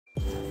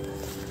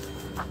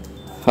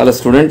Hello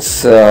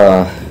students,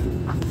 today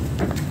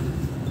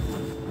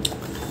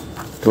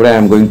I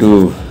am going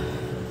to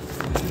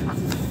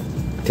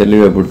tell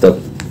you about the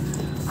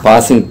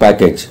passing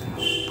package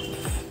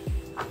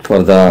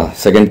for the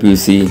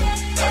 2ndPUC.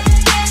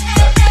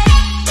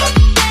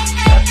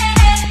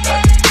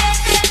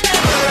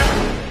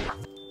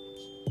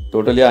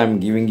 Totally I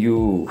am giving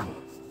you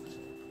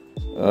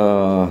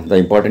the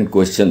important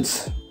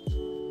questions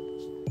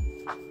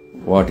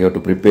what you have to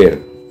prepare.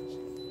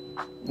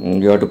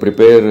 You have to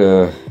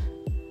prepare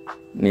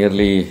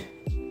nearly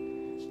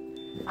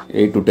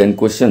 8 to 10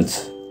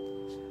 questions,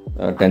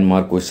 10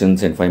 mark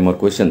questions and 5 mark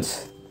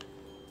questions,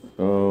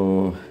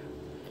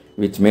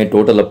 which may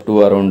total up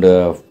to around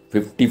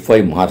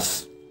 55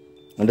 marks.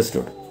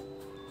 Understood?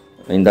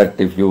 In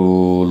that, if you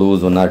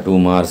lose 1 or 2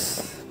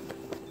 marks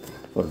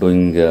for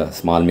doing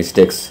small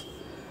mistakes,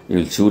 you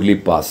will surely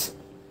pass.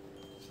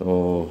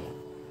 So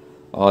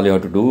all you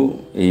have to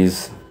do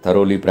is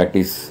thoroughly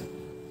practice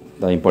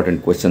the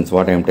important questions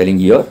what I am telling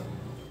here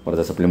for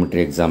the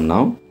supplementary exam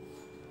now,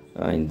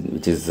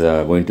 which is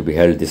going to be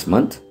held this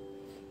month.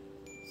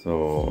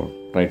 So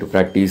try to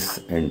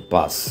practice and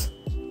pass.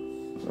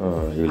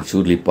 You will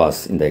surely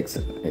pass in the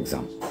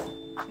exam.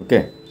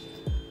 Okay.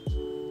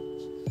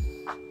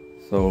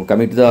 So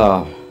coming to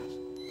the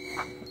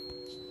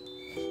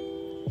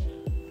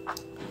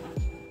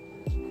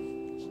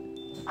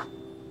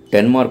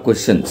mark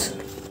questions.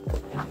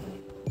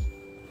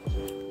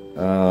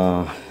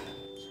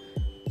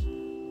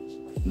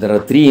 There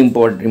are 3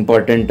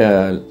 important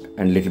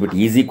and little bit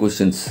easy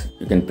questions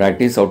you can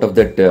practice. Out of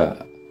that,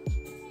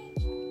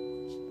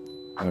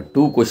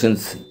 2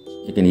 questions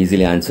you can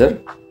easily answer.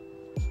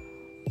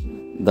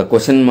 The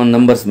question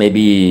numbers may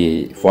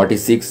be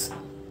 46,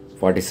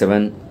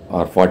 47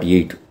 or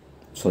 48.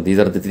 So these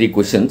are the 3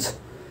 questions.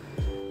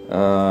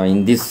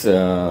 In this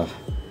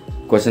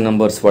question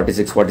numbers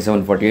 46,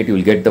 47, 48, you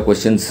will get the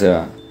questions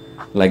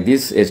like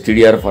this: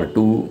 STDR for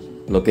 2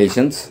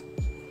 locations,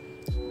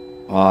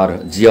 or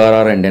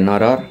GRR and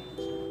NRR,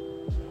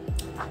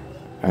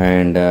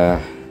 and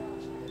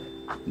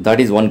that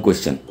is 1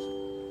 question.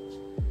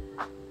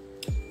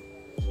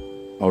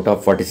 Out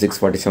of 46,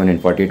 47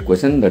 and 48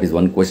 question, that is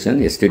 1 question,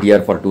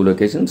 STDR for 2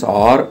 locations,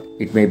 or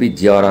it may be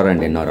GRR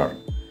and NRR.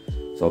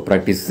 So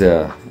practice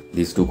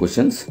these 2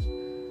 questions.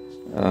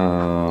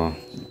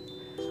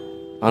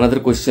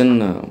 Another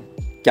question,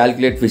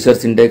 calculate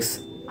Fisher's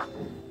index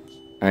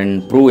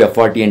and prove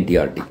FRT and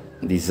TRT.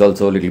 This is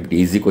also a little bit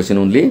easy question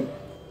only.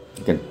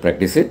 You can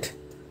practice it.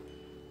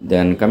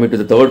 Then coming to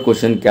the 3rd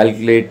question,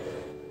 calculating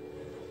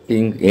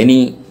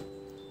any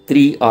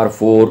 3 or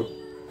 4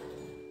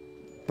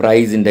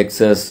 price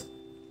indexes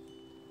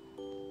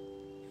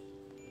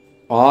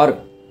or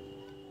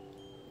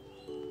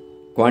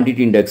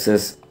quantity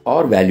indexes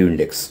or value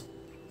index.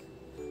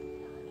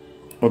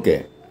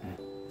 Okay.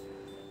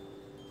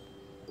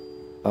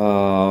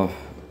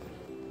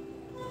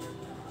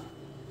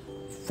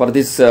 For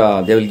this,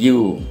 they will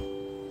give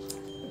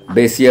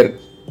base year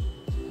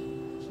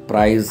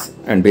price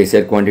and base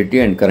year quantity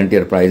and current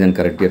year price and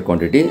current year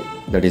quantity,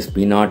 that is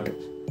P0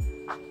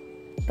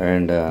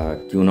 and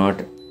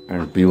Q0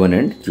 and P1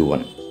 and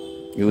Q1.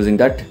 Using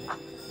that,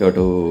 you have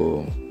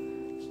to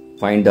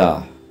find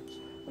the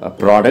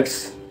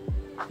products,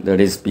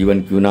 that is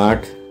P1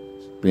 Q0,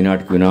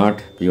 P0 Q0,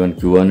 P1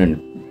 Q1 and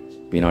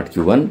P0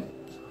 Q1.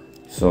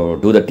 So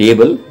do the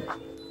table.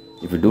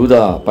 If you do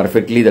the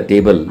perfectly the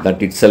table,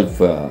 that itself,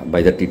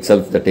 by that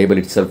itself, the table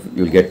itself,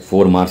 you will get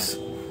 4 marks.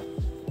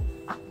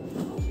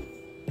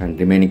 And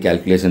remaining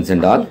calculations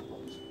and all,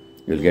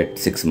 you will get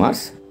 6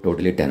 marks,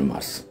 totally 10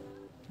 marks.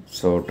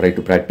 So try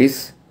to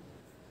practice.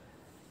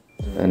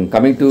 And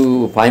coming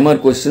to 5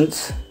 mark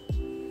questions,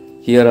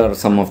 here are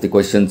some of the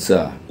questions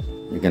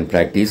you can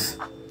practice.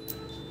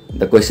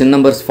 The question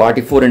numbers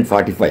 44 and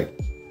 45.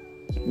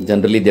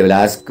 Generally they will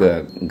ask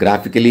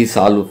graphically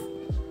solve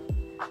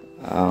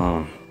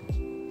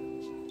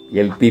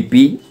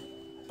LPP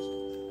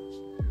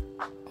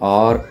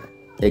or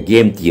a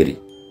game theory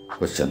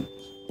question.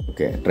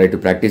 Okay, try to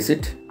practice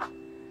it.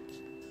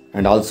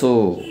 And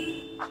also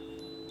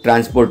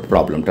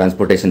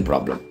transportation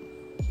problem.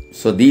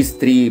 So these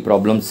 3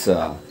 problems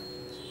you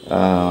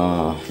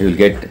will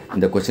get in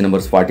the question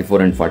numbers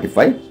 44 and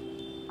 45.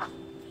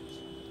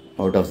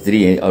 Out of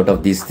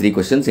these 3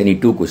 questions, any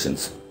 2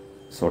 questions.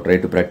 So try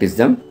to practice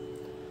them.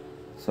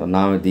 So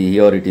now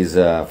here it is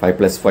 5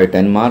 plus 5,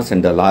 10 marks,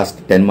 and the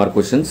last 10 mark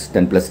questions,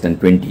 10 plus 10,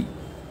 20.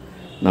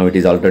 Now it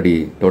is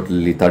already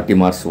totally 30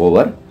 marks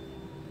over.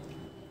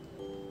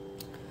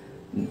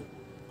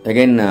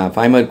 Again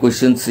 5 mark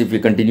questions, if we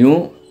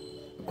continue,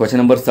 question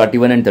numbers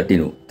 31 and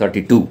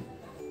 32.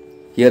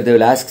 Here they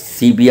will ask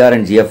CBR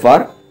and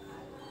GFR,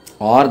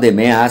 or they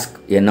may ask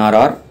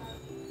NRR,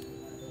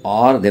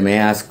 or they may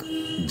ask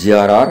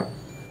GRR,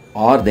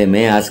 or they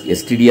may ask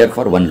STDR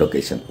for 1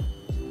 location.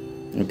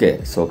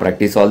 Okay, so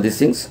practice all these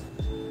things,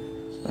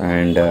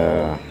 and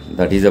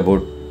that is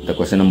about the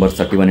question numbers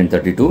 31 and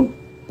 32.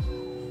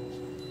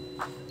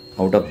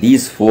 Out of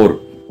these 4,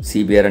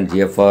 CBR and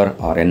GFR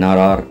or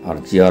NRR or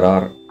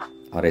GRR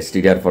or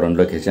STDR for 1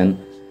 location,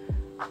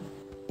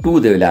 2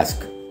 they will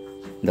ask,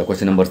 the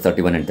question numbers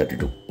 31 and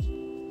 32.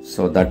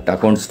 So that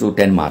accounts to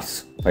 10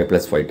 marks, 5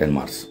 plus 5, 10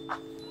 marks.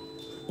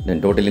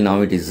 Then totally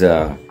now it is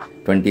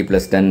 20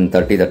 plus 10,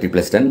 30, 30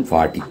 plus 10,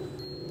 40.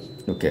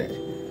 Okay.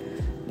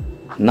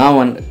 Now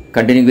on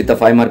continuing with the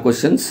 5 mark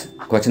questions,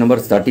 question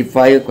numbers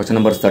 35, question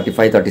numbers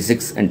 35,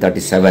 36 and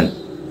 37.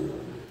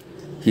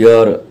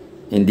 Here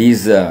in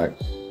these they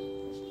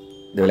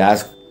will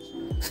ask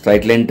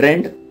straight line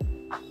trend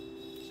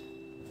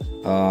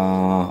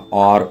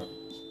or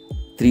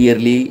 3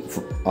 yearly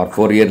or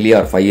 4 yearly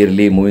or 5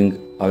 yearly moving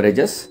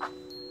averages,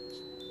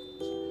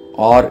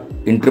 or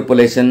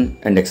interpolation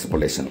and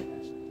extrapolation.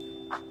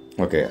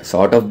 Okay,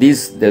 so out of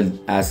these they'll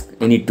ask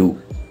any two.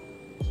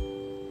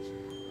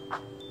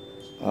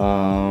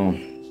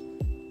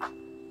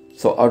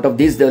 So out of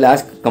these they will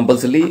ask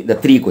compulsorily the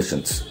 3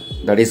 questions,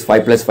 that is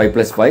 5 plus 5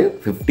 plus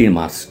 5, 15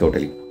 marks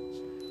totally.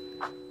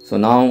 So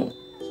now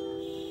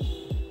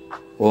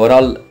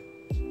overall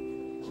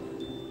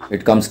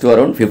it comes to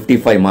around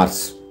 55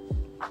 marks.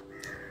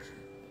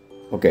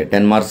 Okay,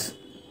 10 marks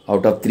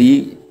out of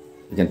 3,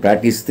 you can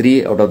practice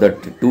 3, out of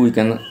that 2 you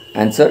can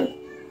answer,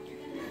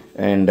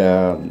 and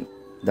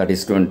that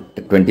is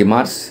 20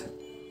 marks,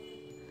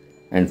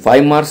 and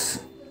 5 marks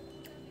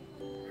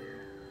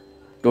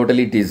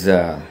totally it is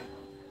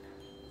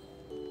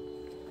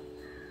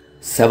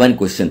 7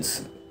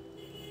 questions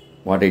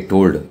what I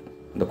told,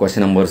 the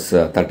question numbers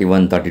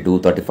 31, 32,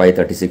 35,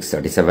 36,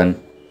 37,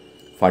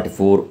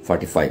 44,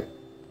 45.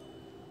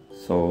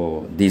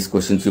 So these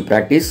questions you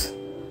practice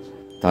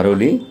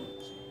thoroughly,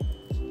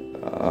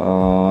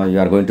 you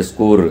are going to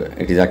score.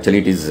 It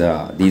is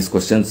these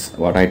questions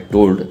what I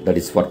told, that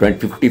is for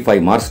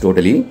 55 marks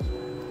totally.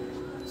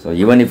 So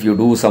even if you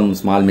do some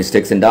small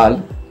mistakes and all,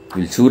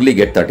 you will surely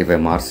get 35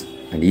 marks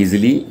and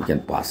easily you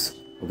can pass.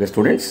 Okay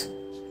students,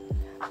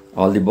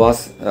 all the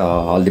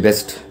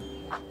best,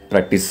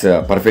 practice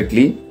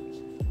perfectly,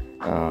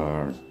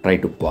 try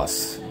to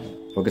pass.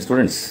 Okay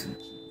students,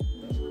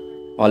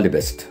 all the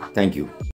best. Thank you.